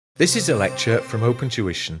This is a lecture from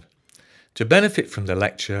OpenTuition. To benefit from the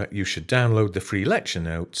lecture, you should download the free lecture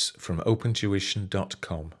notes from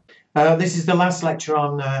opentuition.com. This is the last lecture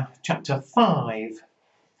on chapter 5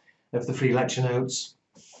 of the free lecture notes,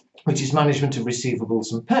 which is management of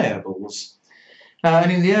receivables and payables.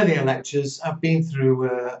 And in the earlier lectures, I've been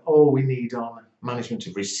through all we need on management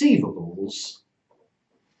of receivables.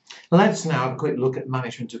 Let's now have a quick look at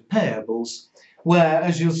management of payables, where,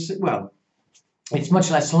 as you'll see, well, it's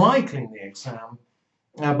much less likely in the exam,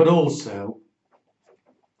 but also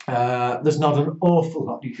there's not an awful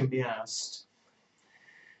lot you can be asked.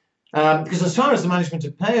 Because as far as the management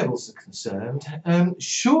of payables are concerned,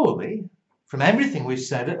 surely, from everything we've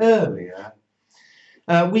said earlier,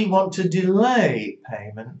 we want to delay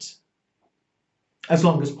payment as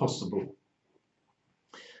long as possible.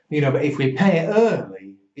 You know, but if we pay it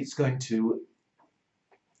early, it's going to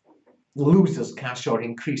lose us cash or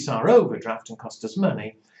increase our overdraft and cost us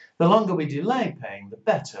money. The longer we delay paying, the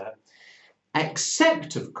better.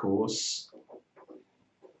 Except, of course,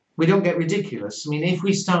 we don't get ridiculous. I mean, if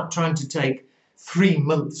we start trying to take 3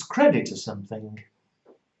 months credit or something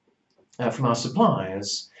from our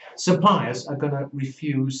suppliers, suppliers are going to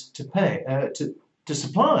refuse to pay to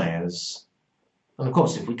suppliers. And of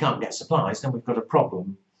course, if we can't get supplies, then we've got a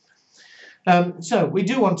problem. So we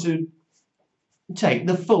do want to take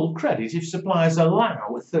the full credit. If suppliers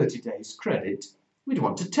allow a 30 days credit, we'd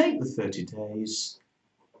want to take the 30 days.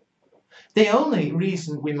 The only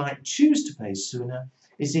reason we might choose to pay sooner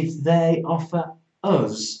is if they offer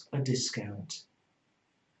us a discount.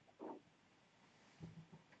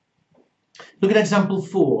 Look at example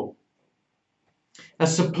 4. A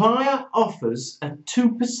supplier offers a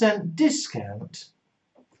 2% discount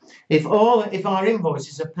if our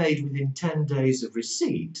invoices are paid within 10 days of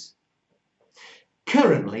receipt.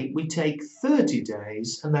 Currently, we take 30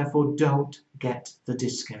 days and therefore don't get the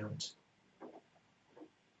discount.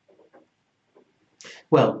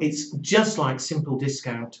 Well, it's just like simple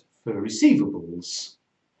discount for receivables.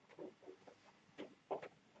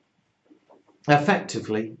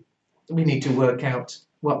 Effectively, we need to work out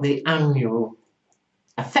what the annual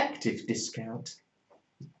effective discount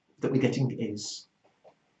that we're getting is.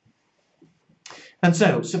 And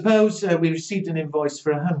so, suppose we received an invoice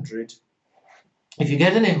for $100. If you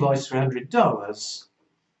get an invoice for $100,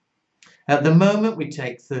 at the moment we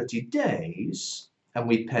take 30 days and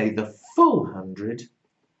we pay the full 100,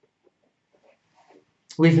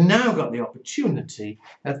 we've now got the opportunity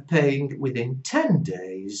of paying within 10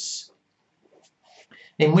 days,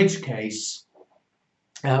 in which case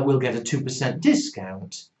we'll get a 2%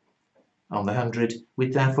 discount on the 100.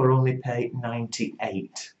 We'd therefore only pay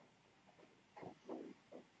 98.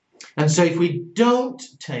 And so if we don't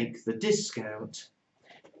take the discount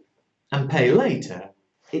and pay later,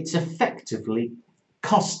 it's effectively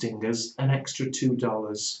costing us an extra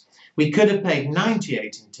 $2. We could have paid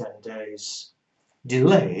 98 in 10 days.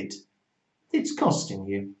 Delayed, it's costing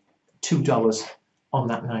you $2 on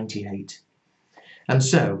that 98. And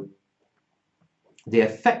so the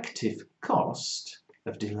effective cost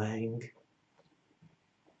of delaying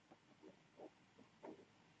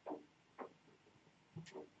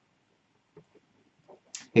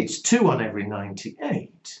it's 2 on every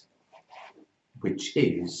 98, which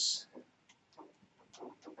is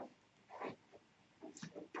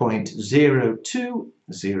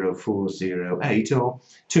 0.020408 or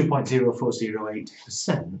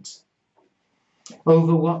 2.0408%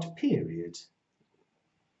 over what period?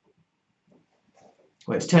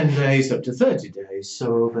 Well, it's 10 days up to 30 days,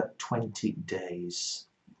 so over 20 days.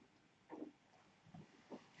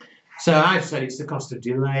 So I've said it's the cost of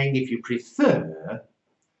delaying. If you prefer,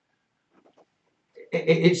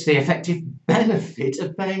 it's the effective benefit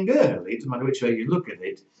of paying early. It doesn't matter which way you look at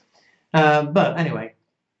it. But anyway,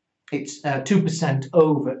 it's 2%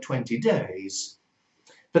 over 20 days.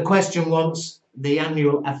 The question wants the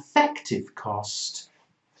annual effective cost.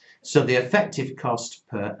 So the effective cost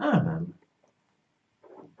per annum.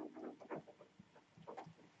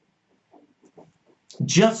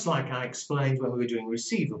 Just like I explained when we were doing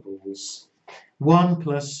receivables, 1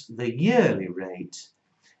 plus the yearly rate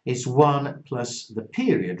is 1 plus the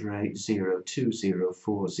period rate,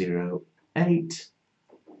 0.020408,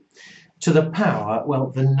 to the power, well,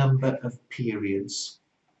 the number of periods.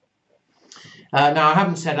 Now, I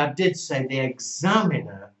haven't said, I did say the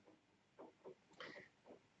examiner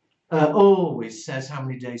always says how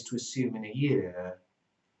many days to assume in a year.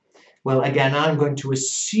 Well, again, I'm going to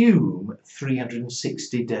assume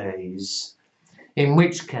 360 days, in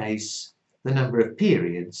which case the number of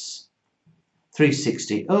periods,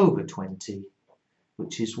 360 over 20,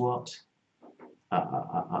 which is what?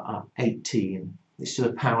 18. is to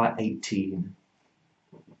the power 18,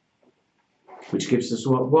 which gives us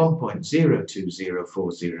what?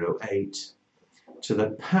 1.020408 to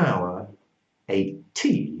the power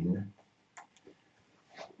 18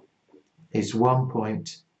 is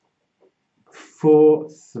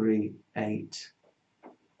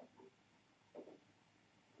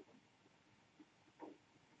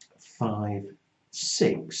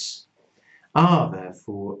R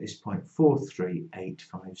therefore is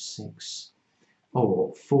 0.43856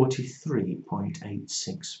 or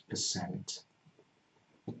 43.86%.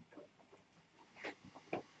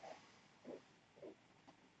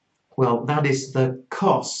 Well, that is the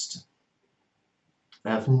cost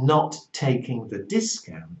of not taking the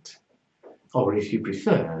discount, or if you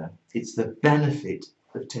prefer, it's the benefit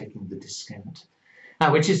of taking the discount,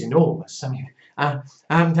 which is enormous. I mean, I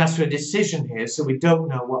haven't asked for a decision here, so we don't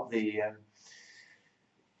know what the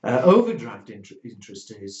overdraft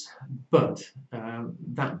interest is, but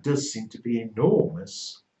that does seem to be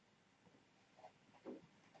enormous.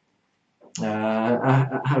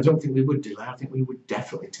 I don't think we would delay. I think we would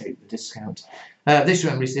definitely take the discount. This,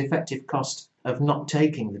 remember, is the effective cost of not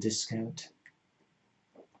taking the discount,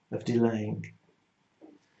 of delaying.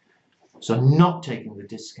 So not taking the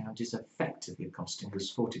discount is effectively costing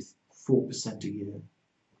us 44% a year.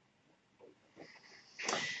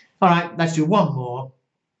 All right, let's do one more.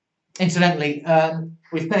 Incidentally,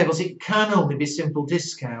 with payables, it can only be simple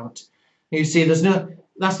discount. You see,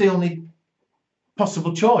 that's the only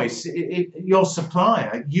possible choice. Your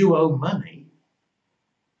supplier, you owe money.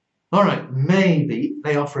 All right, maybe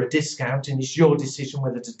they offer a discount and it's your decision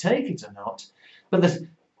whether to take it or not, but the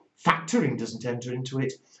factoring doesn't enter into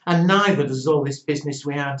it, and neither does all this business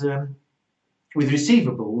we had with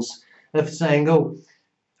receivables of saying, oh,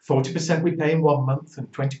 40% we pay in 1 month and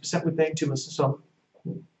 20% we pay in 2 months and so on.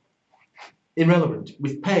 Irrelevant.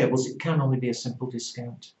 With payables, it can only be a simple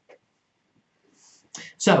discount.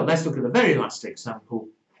 So let's look at the very last example.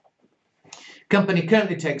 Company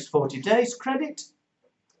currently takes 40 days credit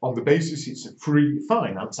on the basis it's a free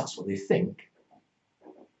finance. That's what they think.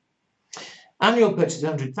 Annual purchase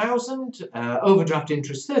 100,000, overdraft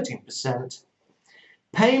interest 13%.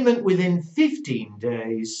 Payment within 15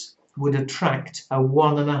 days would attract a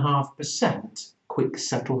 1.5% quick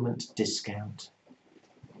settlement discount.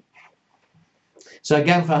 So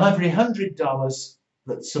again, for every $100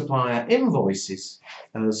 that supplier invoices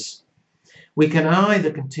us, we can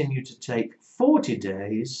either continue to take 40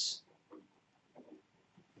 days,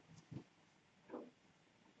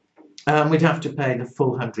 and we'd have to pay the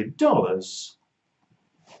full $100,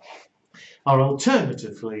 or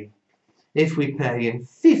alternatively, if we pay in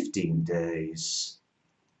 15 days,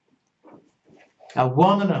 a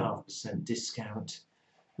 1.5% discount,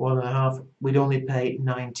 1.5, we'd only pay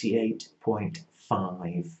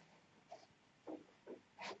 98.5.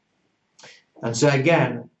 And so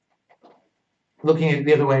again, looking at it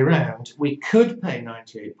the other way around, we could pay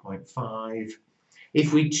 98.5.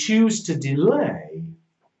 If we choose to delay,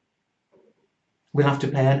 we'll have to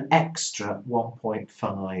pay an extra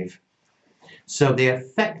 1.5. So the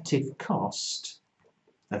effective cost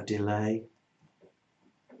of delay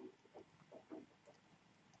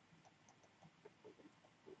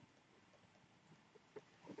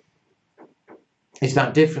is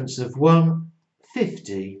that difference of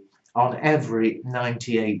 150 on every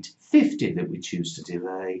 98.50 that we choose to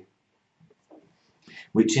delay,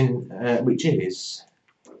 which is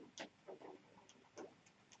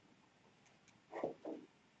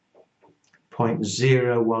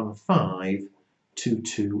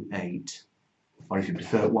 0.015228, or if you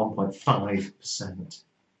prefer 1.5%.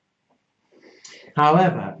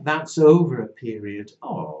 However, that's over a period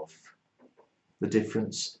of the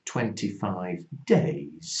difference 25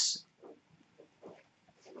 days.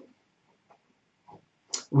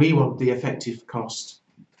 We want the effective cost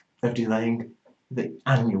of delaying, the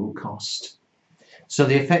annual cost. So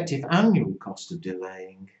the effective annual cost of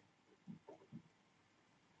delaying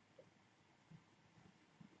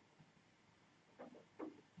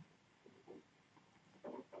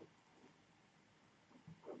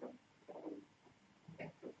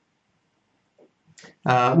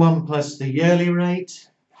one plus the yearly rate,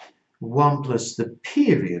 1 plus the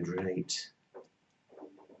period rate,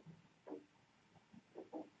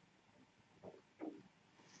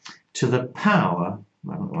 to the power,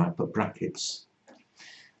 I don't know why I put brackets.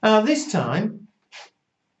 This time,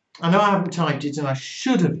 I know I haven't typed it and I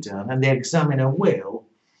should have done, and the examiner will.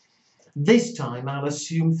 This time I'll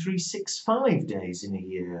assume 365 days in a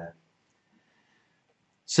year.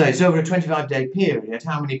 So it's over a 25-day period.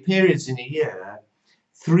 How many periods in a year?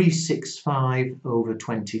 365 over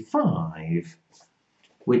 25,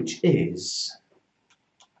 which is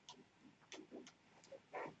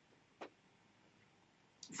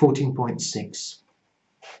 14.6.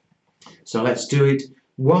 So let's do it.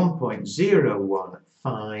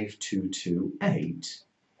 1.015228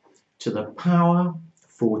 to the power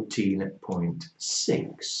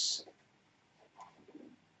 14.6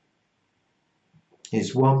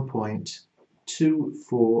 is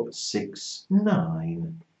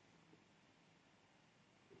 1.2469.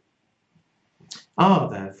 R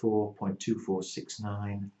therefore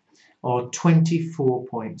 0.2469 or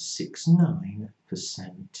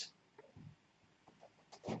 24.69%.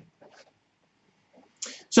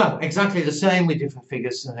 So exactly the same with different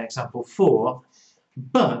figures in example 4,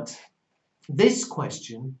 but this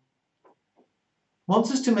question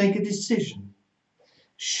wants us to make a decision.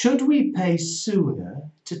 Should we pay sooner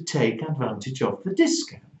to take advantage of the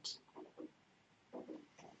discount?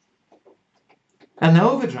 And the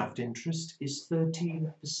overdraft interest is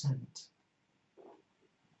 13%.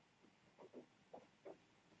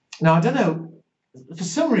 Now, I don't know, for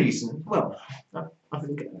some reason, well, I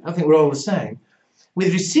think we're all the same.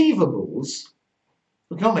 With receivables,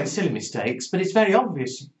 we can't make silly mistakes, but it's very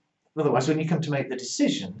obvious, otherwise, when you come to make the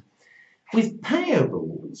decision. With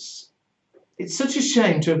payables, it's such a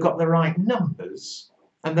shame to have got the right numbers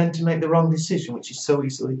and then to make the wrong decision, which is so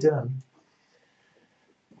easily done.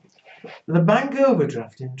 The bank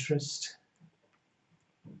overdraft interest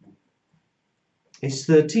is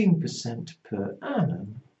 13% per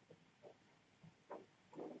annum.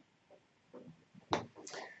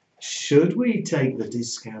 Should we take the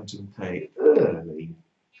discount and pay early,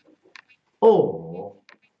 or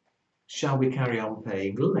shall we carry on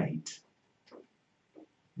paying late?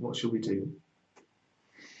 What shall we do?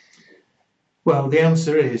 Well, the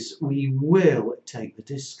answer is we will take the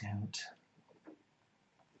discount.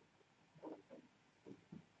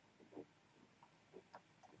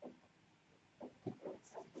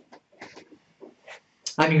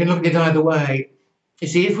 And you can look at it either way. You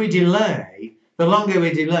see, if we delay, the longer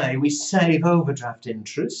we delay, we save overdraft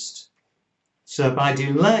interest. So by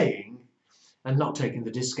delaying and not taking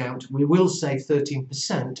the discount, we will save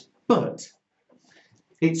 13%, but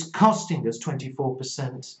it's costing us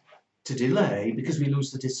 24% to delay because we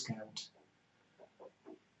lose the discount.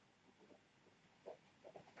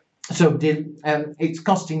 So it's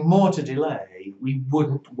costing more to delay. We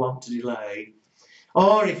wouldn't want to delay.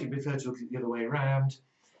 Or if you prefer to look at it the other way around,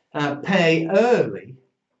 pay early,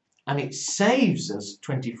 and it saves us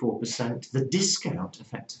 24%, the discount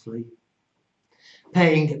effectively.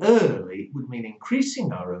 Paying early would mean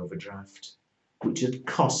increasing our overdraft, which would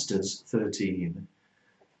cost us 13.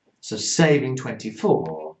 So saving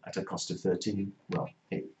 24 at a cost of 13, well,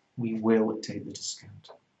 we will take the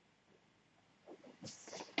discount.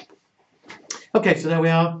 Okay, so there we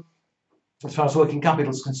are. As far as working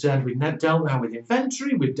capital is concerned, we've dealt now with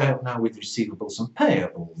inventory, we've dealt now with receivables and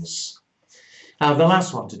payables. Now, the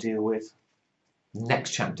last one to deal with,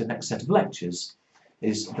 next chapter, next set of lectures,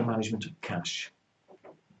 is the management of cash.